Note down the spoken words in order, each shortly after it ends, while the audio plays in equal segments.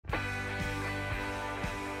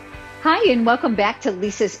Hi, and welcome back to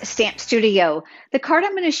Lisa's Stamp Studio. The card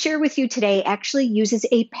I'm going to share with you today actually uses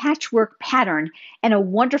a patchwork pattern and a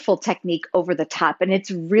wonderful technique over the top, and it's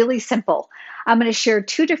really simple. I'm going to share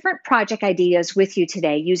two different project ideas with you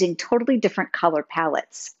today using totally different color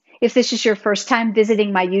palettes. If this is your first time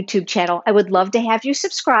visiting my YouTube channel, I would love to have you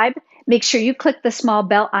subscribe. Make sure you click the small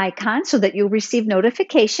bell icon so that you'll receive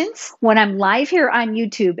notifications when I'm live here on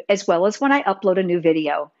YouTube, as well as when I upload a new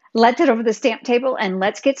video. Let's head over to the stamp table and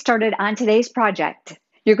let's get started on today's project.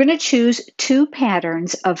 You're going to choose two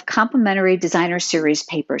patterns of complementary designer series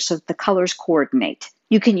paper so that the colors coordinate.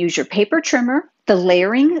 You can use your paper trimmer, the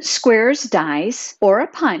layering squares dies, or a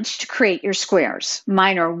punch to create your squares.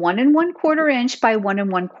 Mine are 1 1/4 inch by 1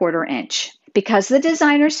 1/4 inch. Because the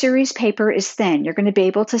designer series paper is thin, you're going to be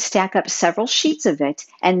able to stack up several sheets of it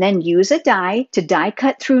and then use a die to die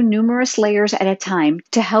cut through numerous layers at a time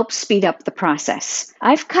to help speed up the process.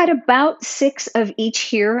 I've cut about 6 of each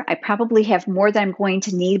here. I probably have more than I'm going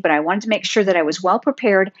to need, but I wanted to make sure that I was well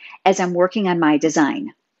prepared as I'm working on my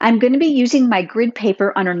design. I'm going to be using my grid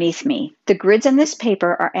paper underneath me. The grids on this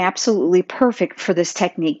paper are absolutely perfect for this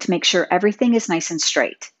technique to make sure everything is nice and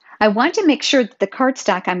straight. I want to make sure that the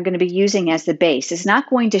cardstock I'm going to be using as the base is not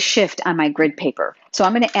going to shift on my grid paper. So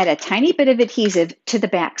I'm going to add a tiny bit of adhesive to the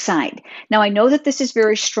back side. Now I know that this is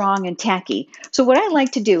very strong and tacky. So what I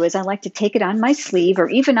like to do is I like to take it on my sleeve or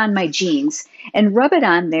even on my jeans and rub it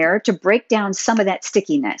on there to break down some of that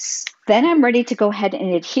stickiness. Then I'm ready to go ahead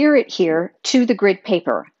and adhere it here to the grid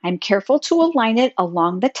paper. I'm careful to align it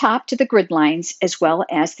along the top to the grid lines as well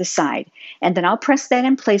as the side. And then I'll press that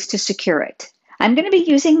in place to secure it. I'm going to be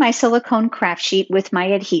using my silicone craft sheet with my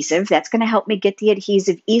adhesive. That's going to help me get the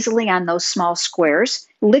adhesive easily on those small squares.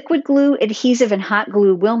 Liquid glue, adhesive, and hot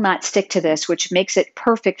glue will not stick to this, which makes it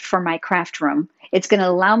perfect for my craft room. It's going to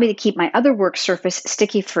allow me to keep my other work surface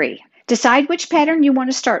sticky free. Decide which pattern you want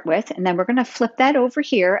to start with, and then we're going to flip that over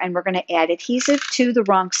here and we're going to add adhesive to the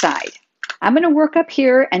wrong side. I'm going to work up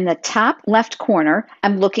here in the top left corner.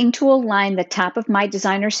 I'm looking to align the top of my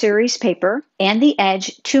designer series paper and the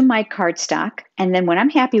edge to my cardstock. And then when I'm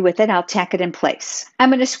happy with it, I'll tack it in place. I'm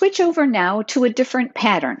going to switch over now to a different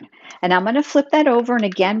pattern. And I'm going to flip that over. And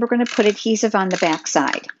again, we're going to put adhesive on the back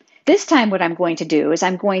side. This time what I'm going to do is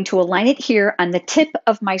I'm going to align it here on the tip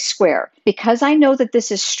of my square. Because I know that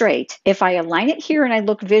this is straight, if I align it here and I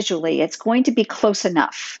look visually, it's going to be close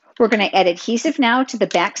enough. We're going to add adhesive now to the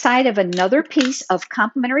back side of another piece of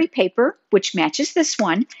complementary paper, which matches this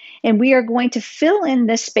one. And we are going to fill in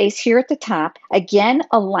this space here at the top, again,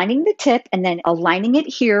 aligning the tip and then aligning it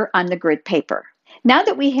here on the grid paper. Now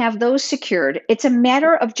that we have those secured, it's a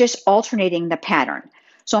matter of just alternating the pattern.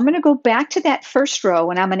 So I'm going to go back to that first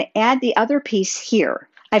row and I'm going to add the other piece here.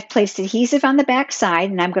 I've placed adhesive on the back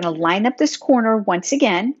side and I'm going to line up this corner once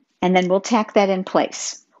again, and then we'll tack that in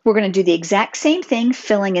place. We're going to do the exact same thing,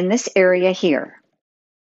 filling in this area here.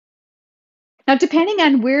 Now, depending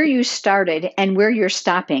on where you started and where you're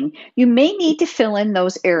stopping, you may need to fill in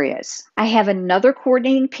those areas. I have another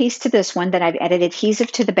coordinating piece to this one that I've added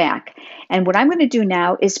adhesive to the back. And what I'm going to do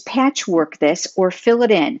now is patchwork this or fill it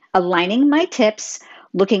in, aligning my tips,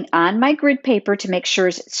 looking on my grid paper to make sure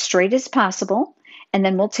it's straight as possible, and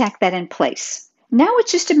then we'll tack that in place. Now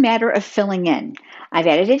it's just a matter of filling in. I've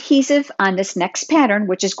added adhesive on this next pattern,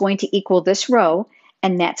 which is going to equal this row,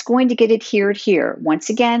 and that's going to get adhered here. Once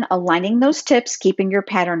again, aligning those tips, keeping your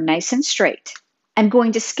pattern nice and straight. I'm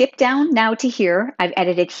going to skip down now to here. I've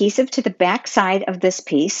added adhesive to the back side of this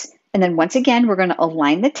piece, and then once again, we're going to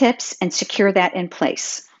align the tips and secure that in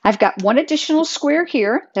place. I've got one additional square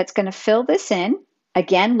here that's going to fill this in.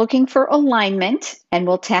 Again, looking for alignment, and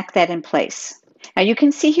we'll tack that in place. Now you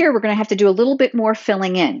can see here we're going to have to do a little bit more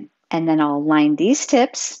filling in. And then I'll align these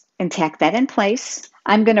tips and tack that in place.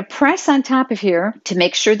 I'm going to press on top of here to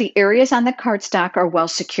make sure the areas on the cardstock are well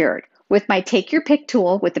secured. With my Take Your Pick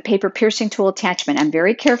tool, with the paper piercing tool attachment, I'm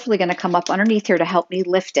very carefully going to come up underneath here to help me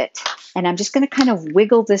lift it. And I'm just going to kind of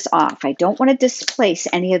wiggle this off. I don't want to displace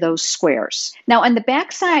any of those squares. Now on the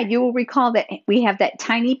back side, you will recall that we have that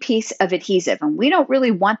tiny piece of adhesive, and we don't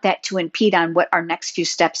really want that to impede on what our next few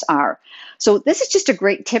steps are. So this is just a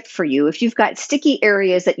great tip for you if you've got sticky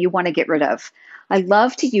areas that you want to get rid of. I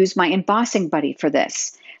love to use my embossing buddy for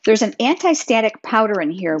this. There's an anti-static powder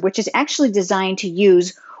in here, which is actually designed to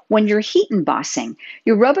use when you're heat embossing.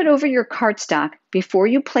 You rub it over your cardstock before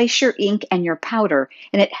you place your ink and your powder,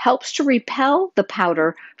 and it helps to repel the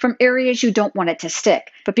powder from areas you don't want it to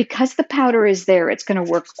stick. But because the powder is there, it's going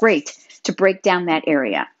to work great to break down that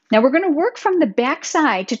area. Now we're going to work from the back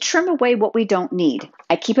side to trim away what we don't need.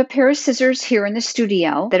 I keep a pair of scissors here in the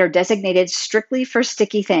studio that are designated strictly for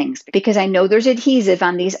sticky things because I know there's adhesive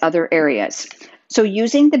on these other areas. So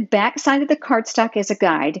using the back side of the cardstock as a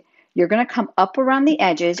guide, you're going to come up around the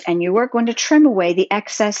edges and you are going to trim away the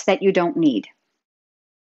excess that you don't need.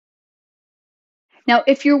 Now,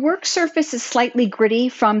 if your work surface is slightly gritty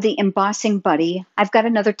from the embossing buddy, I've got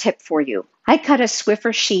another tip for you. I cut a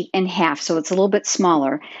Swiffer sheet in half so it's a little bit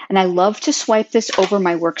smaller, and I love to swipe this over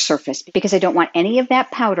my work surface because I don't want any of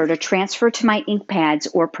that powder to transfer to my ink pads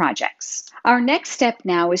or projects. Our next step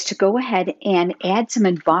now is to go ahead and add some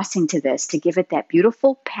embossing to this to give it that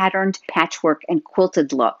beautiful patterned patchwork and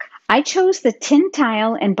quilted look. I chose the tin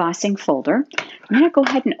tile embossing folder. I'm going to go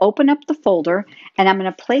ahead and open up the folder, and I'm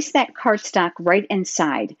going to place that cardstock right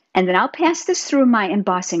inside. And then I'll pass this through my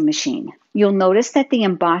embossing machine. You'll notice that the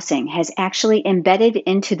embossing has actually embedded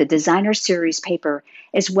into the designer series paper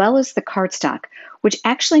as well as the cardstock, which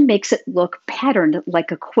actually makes it look patterned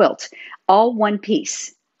like a quilt, all one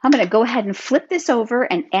piece. I'm going to go ahead and flip this over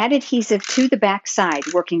and add adhesive to the back side,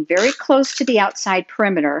 working very close to the outside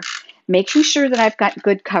perimeter, making sure that I've got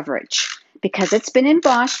good coverage. Because it's been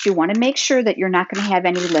embossed, you want to make sure that you're not going to have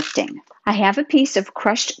any lifting. I have a piece of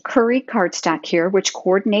crushed curry cardstock here, which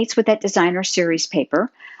coordinates with that designer series paper.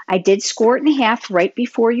 I did score it in half right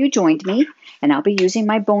before you joined me, and I'll be using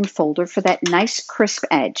my bone folder for that nice crisp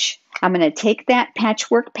edge. I'm going to take that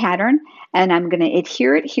patchwork pattern and I'm going to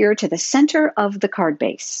adhere it here to the center of the card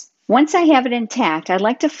base. Once I have it intact, I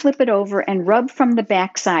like to flip it over and rub from the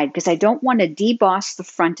back side because I don't want to deboss the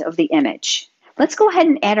front of the image. Let's go ahead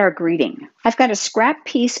and add our greeting. I've got a scrap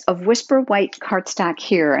piece of Whisper White cardstock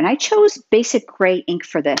here, and I chose basic gray ink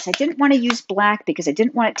for this. I didn't want to use black because I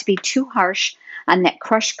didn't want it to be too harsh on that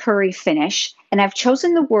crushed curry finish, and I've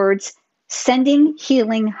chosen the words "Sending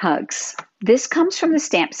Healing Hugs." This comes from the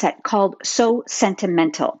stamp set called So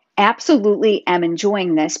Sentimental. Absolutely am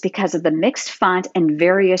enjoying this because of the mixed font and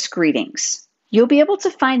various greetings. You'll be able to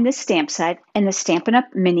find this stamp set in the Stampin'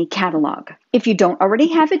 Up! Mini catalog. If you don't already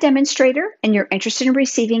have a demonstrator and you're interested in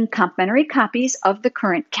receiving complimentary copies of the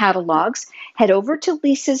current catalogs, head over to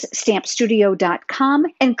lisastampstudio.com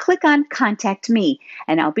and click on Contact Me,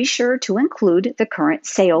 and I'll be sure to include the current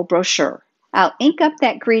sale brochure. I'll ink up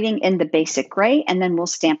that greeting in the basic gray, and then we'll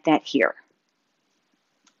stamp that here.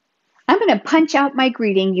 I'm going to punch out my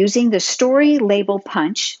greeting using the Story Label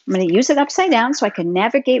Punch. I'm going to use it upside down so I can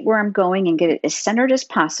navigate where I'm going and get it as centered as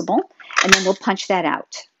possible, and then we'll punch that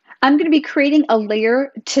out. I'm going to be creating a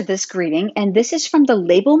layer to this greeting, and this is from the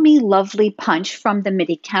Label Me Lovely punch from the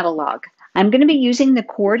MIDI catalog. I'm going to be using the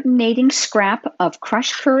coordinating scrap of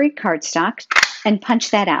crushed curry cardstock and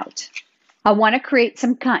punch that out. I want to create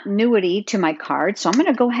some continuity to my card, so I'm going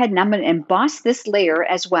to go ahead and I'm going to emboss this layer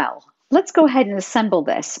as well. Let's go ahead and assemble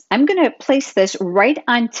this. I'm going to place this right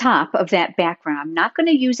on top of that background. I'm not going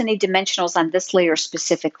to use any dimensionals on this layer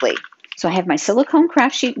specifically. So I have my silicone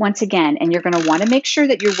craft sheet once again, and you're going to want to make sure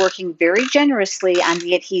that you're working very generously on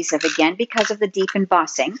the adhesive, again, because of the deep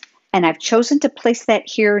embossing. And I've chosen to place that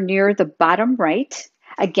here near the bottom right.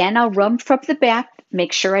 Again, I'll rub from the back,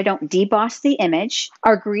 make sure I don't deboss the image.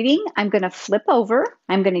 Our greeting, I'm going to flip over.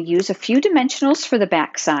 I'm going to use a few dimensionals for the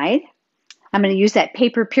back side. I'm going to use that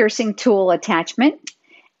paper piercing tool attachment,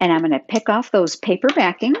 and I'm going to pick off those paper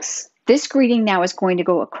backings. This greeting now is going to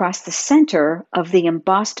go across the center of the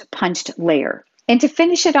embossed punched layer. And to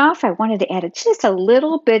finish it off, I wanted to add just a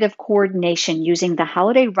little bit of coordination using the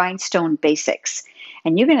Holiday Rhinestone Basics.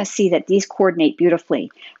 And you're going to see that these coordinate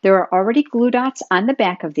beautifully. There are already glue dots on the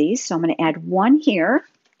back of these, so I'm going to add one here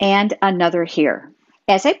and another here.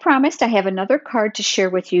 As I promised, I have another card to share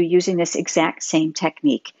with you using this exact same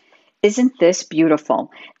technique. Isn't this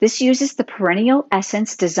beautiful? This uses the Perennial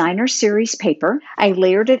Essence Designer Series paper. I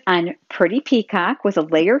layered it on Pretty Peacock with a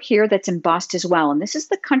layer here that's embossed as well. And this is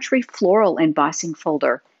the Country Floral embossing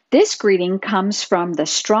folder. This greeting comes from the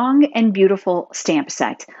Strong and Beautiful stamp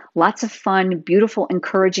set. Lots of fun, beautiful,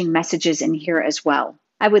 encouraging messages in here as well.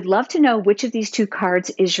 I would love to know which of these two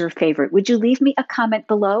cards is your favorite. Would you leave me a comment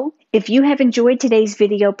below? If you have enjoyed today's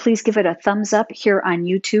video, please give it a thumbs up here on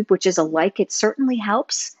YouTube, which is a like. It certainly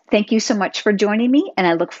helps. Thank you so much for joining me, and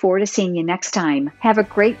I look forward to seeing you next time. Have a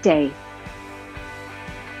great day.